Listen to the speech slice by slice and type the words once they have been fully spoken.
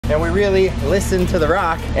and we really listen to the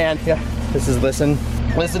rock. And yeah, this is listen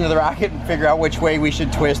to the rock and figure out which way we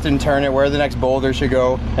should twist and turn it, where the next boulder should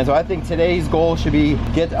go. And so I think today's goal should be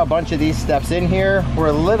get a bunch of these steps in here. We're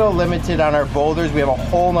a little limited on our boulders. We have a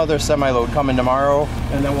whole nother semi-load coming tomorrow,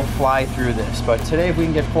 and then we'll fly through this. But today, if we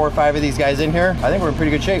can get 4 or 5 of these guys in here, I think we're in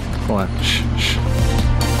pretty good shape. Hold on. Shh, shh.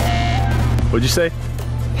 What'd you say?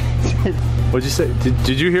 What'd you say?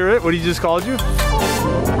 Did you hear it? What he just called you?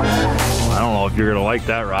 I don't know if you're gonna like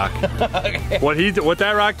that rock. Okay. What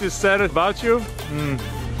that rock just said about you?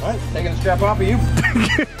 What? Taking the strap off of you?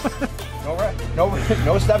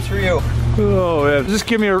 No steps for you. Oh yeah. Just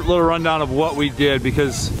give me a little rundown of what we did,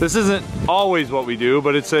 because this isn't always what we do,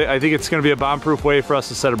 but I think it's gonna be a bomb-proof way for us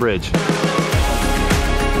to set a bridge.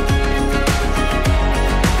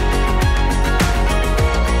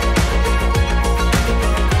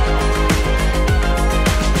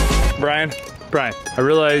 Brian, I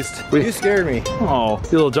realized you scared me. Oh,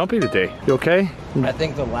 you're a little jumpy today. You okay? I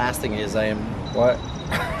think the last thing is I am what?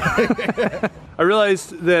 I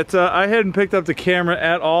realized that I hadn't picked up the camera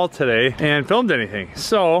at all today and filmed anything.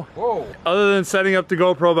 So, whoa. Other than setting up the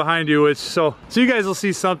GoPro behind you, which so you guys will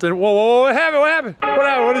see something. Whoa, what happened? What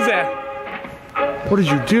happened? What is that? What did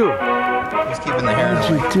you do? Just keeping the hair. What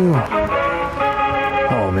did you do?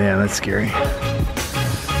 Oh man, that's scary.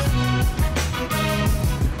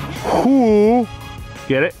 Who,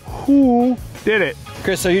 get it? Who did it?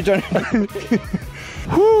 Chris, so you're done.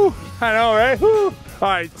 Whoo, I know, right? Whoo. All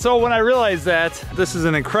right, so when I realized that this is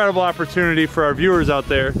an incredible opportunity for our viewers out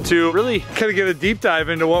there to really kind of get a deep dive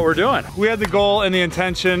into what we're doing. We had the goal and the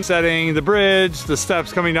intention setting the bridge, the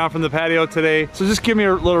steps coming down from the patio today. So just give me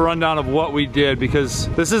a little rundown of what we did, because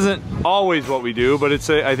this isn't always what we do, but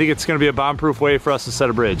I think it's gonna be a bomb-proof way for us to set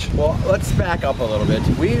a bridge. Well, let's back up a little bit.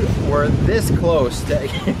 We were this close to,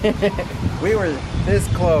 we were this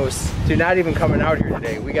close to not even coming out here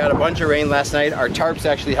today. We got a bunch of rain last night. Our tarps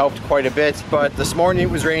actually helped quite a bit, but this morning it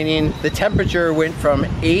was raining. The temperature went from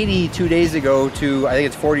 80 2 days ago to I think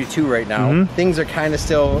it's 42 right now. Things are kind of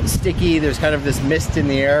still sticky. There's kind of this mist in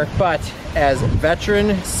the air, but as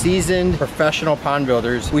veteran, seasoned, professional pond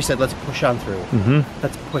builders, we said let's push on through.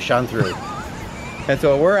 Let's push on through. And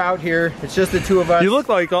so we're out here. It's just the two of us. You look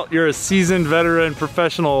like you're a seasoned veteran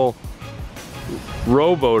professional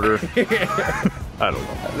rowboater. I don't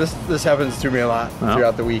know. This happens to me a lot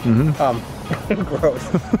throughout the week. Gross.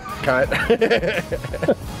 Cut.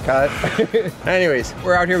 Cut. Anyways,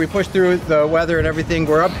 we're out here. We pushed through the weather and everything.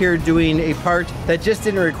 We're up here doing a part that just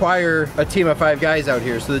didn't require a team of 5 guys out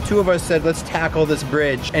here. So the two of us said, let's tackle this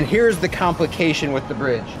bridge. And here's the complication with the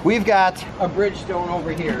bridge. We've got a bridge stone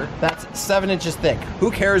over here that's 7 inches thick.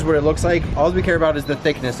 Who cares what it looks like? All we care about is the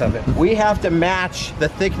thickness of it. We have to match the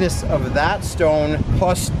thickness of that stone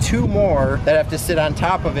plus 2 more that have to sit on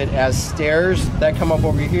top of it as stairs that come up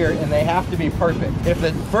over here, and they have to be perfect. If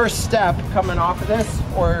the first step coming off of this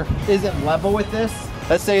or isn't level with this,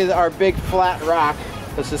 let's say our big flat rock,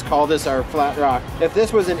 let's just call this our flat rock. If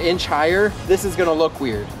this was an inch higher, this is gonna look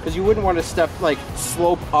weird because you wouldn't want to step like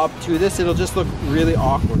slope up to this. It'll just look really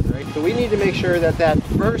awkward, right? So we need to make sure that that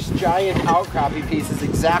first giant outcropping piece is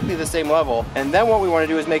exactly the same level. And then what we want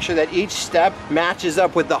to do is make sure that each step matches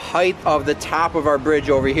up with the height of the top of our bridge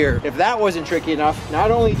over here. If that wasn't tricky enough, not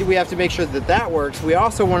only do we have to make sure that that works, we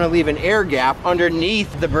also want to leave an air gap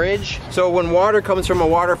underneath the bridge. So when water comes from a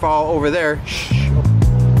waterfall over there,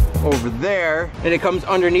 over there, and it comes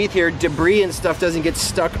underneath here, debris and stuff doesn't get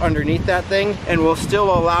stuck underneath that thing, and we'll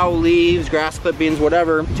still allow leaves, grass clippings,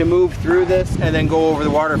 whatever, to move through this and then go over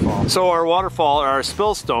the waterfall. So our waterfall, our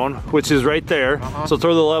spill stone, which is right there, so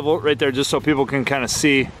throw the level right there just so people can kind of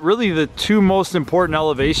see. Really the 2 most important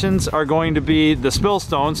elevations are going to be the spill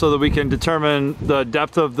stone, so that we can determine the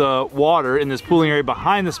depth of the water in this pooling area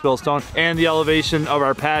behind the spill stone, and the elevation of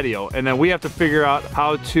our patio. And then we have to figure out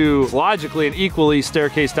how to logically and equally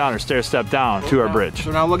staircase down or stair step down to our bridge.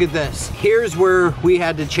 So now look at this. Here's where we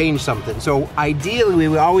had to change something. So ideally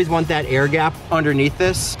we always want that air gap underneath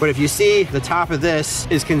this, but if you see the top of this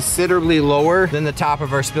is considerably lower than the top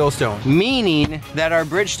of our spill stone, meaning that our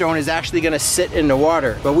bridge stone is actually going to sit in the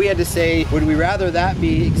water. But we had to say, would we rather that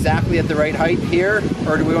be exactly at the right height here,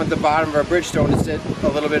 or do we want the bottom of our bridge stone to sit a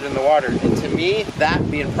little bit in the water? And to me,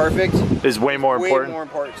 that being perfect is way more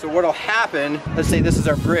important. So what'll happen, let's say this is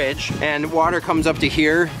our bridge and water comes up to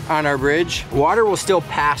here on our bridge, water will still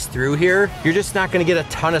pass through here. You're just not gonna get a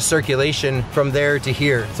ton of circulation from there to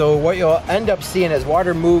here. So what you'll end up seeing as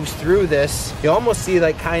water moves through this, you'll almost see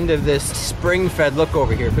like kind of this spring-fed look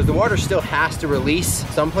over here, because the water still has to release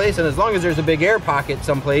someplace, and as long as there's a big air pocket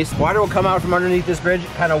someplace, water will come out from underneath this bridge,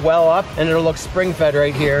 kind of well up, and it'll look spring-fed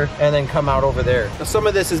right here, and then come out over there. Now, some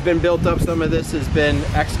of this has been built up, some of this has been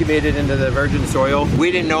excavated into the virgin soil.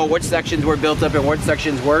 We didn't know which sections were built up and what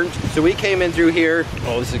sections weren't, so we came in through here.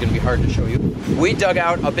 Oh, this is gonna be hard to show you. We dug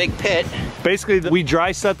out a big pit. Basically, we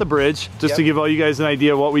dry set the bridge, just to give all you guys an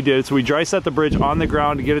idea of what we did. So we dry set the bridge on the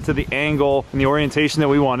ground to get it to the angle and the orientation that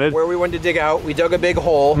we wanted. Where we wanted to dig out, we dug a big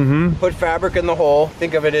hole, put fabric in the hole.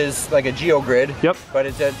 Think of it as like a geogrid, but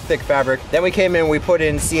it's a thick fabric. Then we came in, we put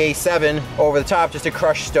in CA7 over the top, just a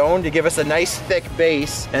crushed stone to give us a nice thick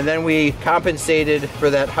base. And then we compensated for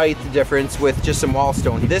that height difference with just some wall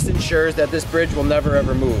stone. This ensures that this bridge will never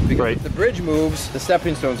ever move. Because if the bridge moves, the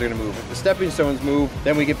stepping stones are gonna move. If the stepping stones move,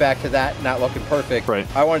 then we get back to that not looking perfect.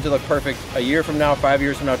 I want it to look perfect a year from now, 5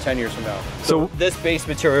 years from now, 10 years from now. So this base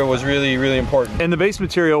material was really, really important. And the base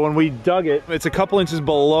material, when we dug it, it's a couple inches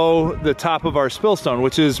below the top of our spill stone,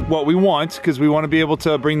 which is what we want, because we want to be able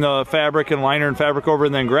to bring the fabric and liner and fabric over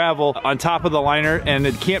and then gravel on top of the liner, and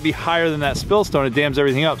it can't be higher than that spill stone. It dams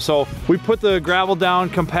everything up. So we put the gravel down,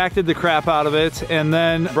 compacted the crap out of it, and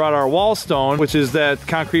then brought our wall stone, which is that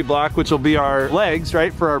concrete block, which will be our legs,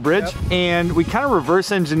 right, for our bridge. And we kind of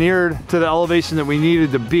reverse engineered to the elevation that we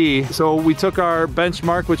needed to be. So we took our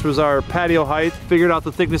benchmark, which was our patio height, figured out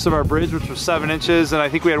the thickness of our bridge, which was 7 inches, and I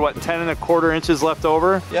think we had, what, 10¼ inches left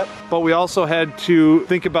over? But we also had to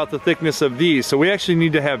think about the thickness of these. So we actually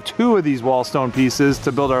need to have 2 of these wall stone pieces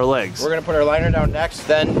to build our legs. We're gonna put our liner down next,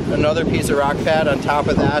 then another piece of rock pad on top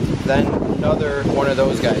of that, then another one of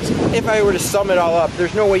those guys. If I were to sum it all up,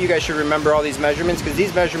 there's no way you guys should remember all these measurements, because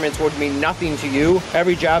these measurements would mean nothing to you.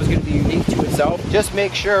 Every job's gonna be unique to itself. Just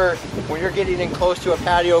make sure when you're getting in close to a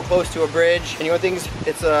patio, close to a bridge, and you know things,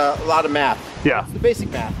 it's a lot of math. It's the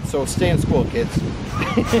basic math. So stay in school, kids.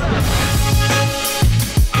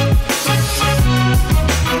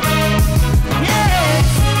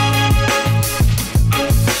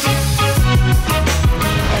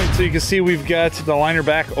 So you can see we've got the liner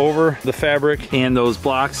back over the fabric and those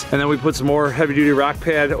blocks, and then we put some more heavy duty rock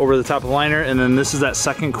pad over the top of the liner, and then this is that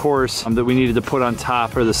second course that we needed to put on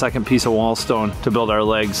top, or the second piece of wall stone to build our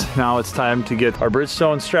legs. Now it's time to get our bridge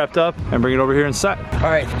stone strapped up and bring it over here and set.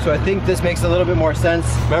 All right, so I think this makes a little bit more sense.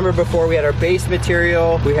 Remember before we had our base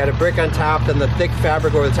material, we had a brick on top, then the thick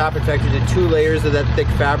fabric over the top. In fact, we did 2 layers of that thick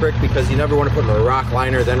fabric because you never want to put in a rock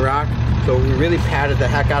liner then rock. So we really padded the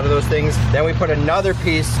heck out of those things. Then we put another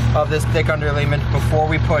piece of this thick underlayment before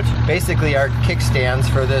we put basically our kickstands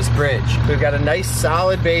for this bridge. We've got a nice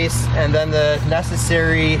solid base and then the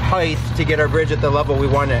necessary height to get our bridge at the level we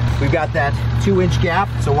want it. We've got that 2-inch gap,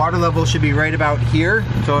 so water level should be right about here.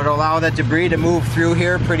 So it'll allow that debris to move through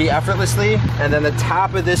here pretty effortlessly. And then the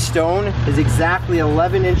top of this stone is exactly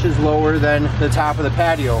 11 inches lower than the top of the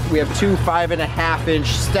patio. We have 2 5.5-inch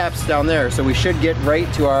steps down there, so we should get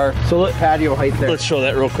right to our patio height there. Let's show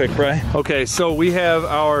that real quick, Bri. Okay, so we have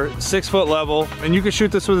our 6-foot level, and you can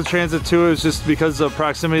shoot this with a transit too. It's just because of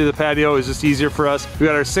proximity to the patio is just easier for us. We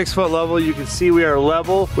got our 6-foot level. You can see we are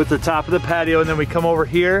level with the top of the patio, and then we come over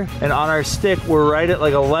here, and on our stick, we're right at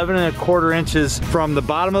like 11.25 inches from the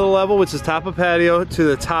bottom of the level, which is top of patio, to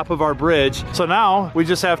the top of our bridge. So now we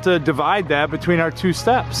just have to divide that between our 2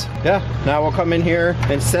 steps. Yeah, now we'll come in here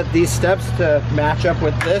and set these steps to match up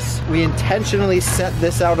with this. We intentionally set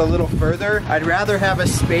this out a little further. I'd rather have a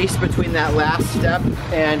space between that last step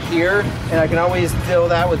and here, and I can always fill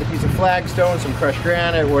that with a piece of flagstone, some crushed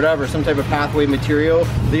granite, whatever, some type of pathway material.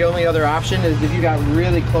 The only other option is if you got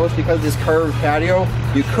really close, because of this curved patio,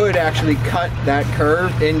 you could actually cut that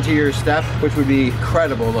curve into your step, which would be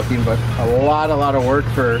incredible looking, but a lot of work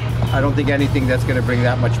for, I don't think anything that's gonna bring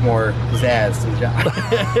that much more pizzazz to the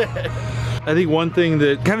job. I think one thing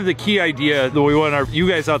that kind of the key idea that we want you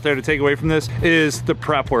guys out there to take away from this is the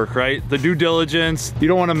prep work, right? The due diligence. You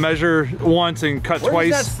don't want to measure once and cut twice. We're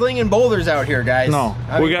not slinging boulders out here, guys. No,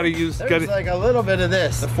 we got to use. There's like a little bit of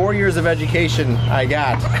this. The 4 years of education I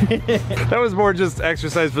got. That was more just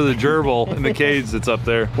exercise for the gerbil in the cage that's up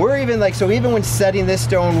there. We're even like, so even when setting this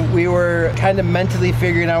stone, we were kind of mentally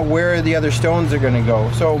figuring out where the other stones are going to go.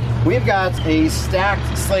 So we've got a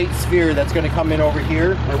stacked slate sphere that's going to come in over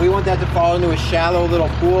here, and we want that to fall fall into a shallow little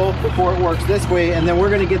pool before it works this way, and then we're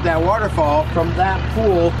gonna get that waterfall from that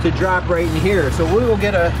pool to drop right in here. So we will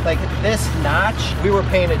get a, like this notch we were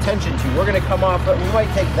paying attention to. We're gonna come off, we might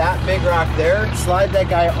take that big rock there, slide that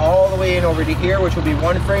guy all the way in over to here, which will be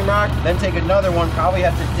one frame rock, then take another one, probably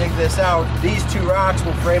have to dig this out. These two rocks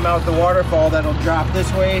will frame out the waterfall that'll drop this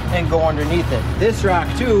way and go underneath it. This rock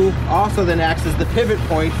too also then acts as the pivot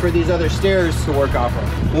point for these other stairs to work off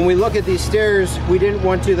of. When we look at these stairs, we didn't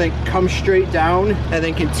want to like come straight down and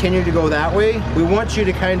then continue to go that way. We want you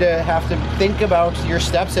to kind of have to think about your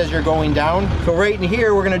steps as you're going down. So right in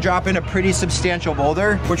here, we're gonna drop in a pretty substantial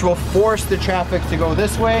boulder, which will force the traffic to go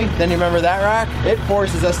this way. Then you remember that rock? It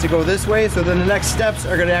forces us to go this way. So then the next steps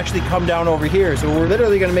are gonna actually come down over here. So we're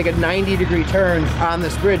literally gonna make a 90-degree turn on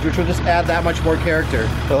this bridge, which will just add that much more character.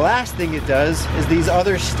 The last thing it does is these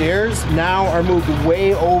other stairs now are moved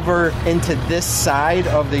way over into this side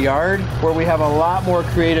of the yard, where we have a lot more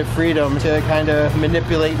creative freedom to kind of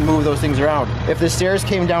manipulate and move those things around. If the stairs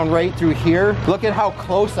came down right through here, look at how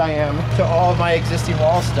close I am to all of my existing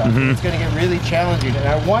wall stuff. It's gonna get really challenging, and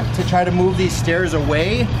I want to try to move these stairs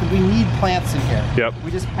away because we need plants in here. Yep.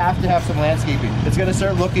 We just have to have some landscaping. It's gonna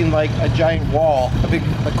start looking like a giant wall,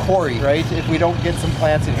 a quarry, right? If we don't get some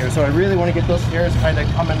plants in here. So I really want to get those stairs kind of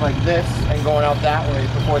coming like this and going out that way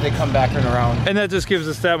before they come back and around. And that just gives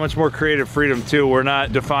us that much more creative freedom too. We're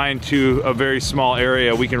not defined to a very small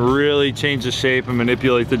area. We can really change the shape and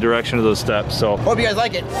manipulate the direction of those steps. So hope you guys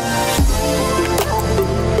like it.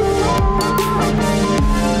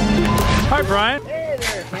 Hi, Brian. Hey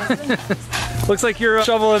there, Hanson. Looks like you're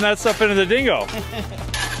shoveling that stuff into the dingo.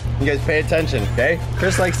 You guys pay attention, okay?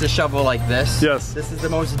 Chris likes to shovel like this. Yes. This is the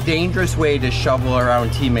most dangerous way to shovel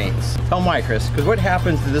around teammates. Tell them why, Chris. Because what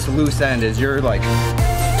happens to this loose end is you're like...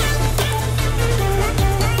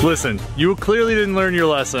 Listen, you clearly didn't learn your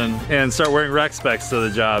lesson and start wearing rec specs to the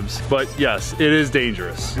jobs, but yes, it is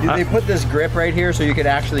dangerous. They put this grip right here so you could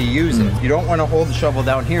actually use it. You don't want to hold the shovel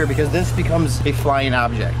down here because this becomes a flying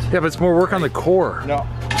object. Yeah, but it's more work on the core. No.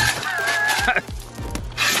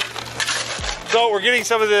 So we're getting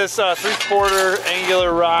some of this 3/4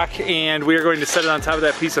 angular rock, and we are going to set it on top of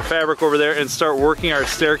that piece of fabric over there and start working our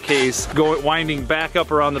staircase, winding back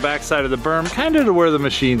up around the back side of the berm, kind of to where the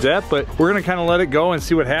machine's at, but we're gonna kind of let it go and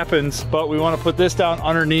see what happens. But we want to put this down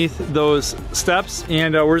underneath those steps,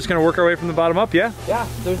 and we're just gonna work our way from the bottom up, yeah? Yeah,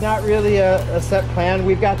 there's not really a set plan.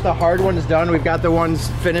 We've got the hard ones done. We've got the ones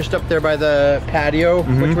finished up there by the patio,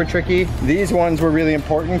 which were tricky. These ones were really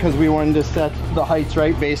important because we wanted to set the heights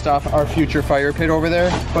right based off our future fire pit over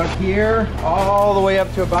there. But here, all the way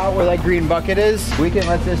up to about where that green bucket is, we can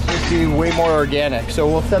let this just be way more organic. So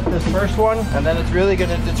we'll set this first one, and then it's really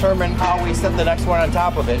gonna determine how we set the next one on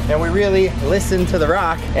top of it. And we really listen to the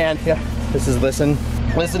rock, and yeah, this is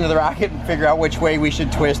listen to the rocket and figure out which way we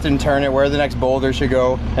should twist and turn it, where the next boulder should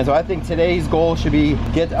go. And so I think today's goal should be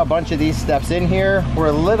get a bunch of these steps in here. We're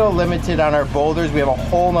a little limited on our boulders. We have a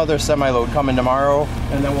whole nother semi-load coming tomorrow,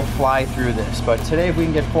 and then we'll fly through this. But today, if we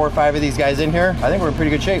can get 4 or 5 of these guys in here, I think we're in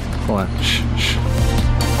pretty good shape. Hold on. Shh, shh.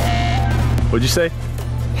 What'd you say?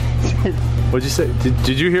 What'd you say?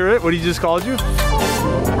 Did you hear it? What he just called you?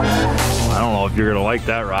 I don't know if you're gonna like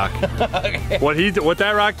that rock. Okay. What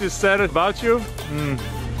that rock just said about you?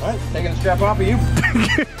 All right, taking the strap off of you.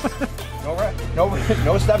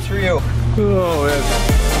 No steps for you. Oh,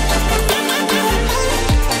 man.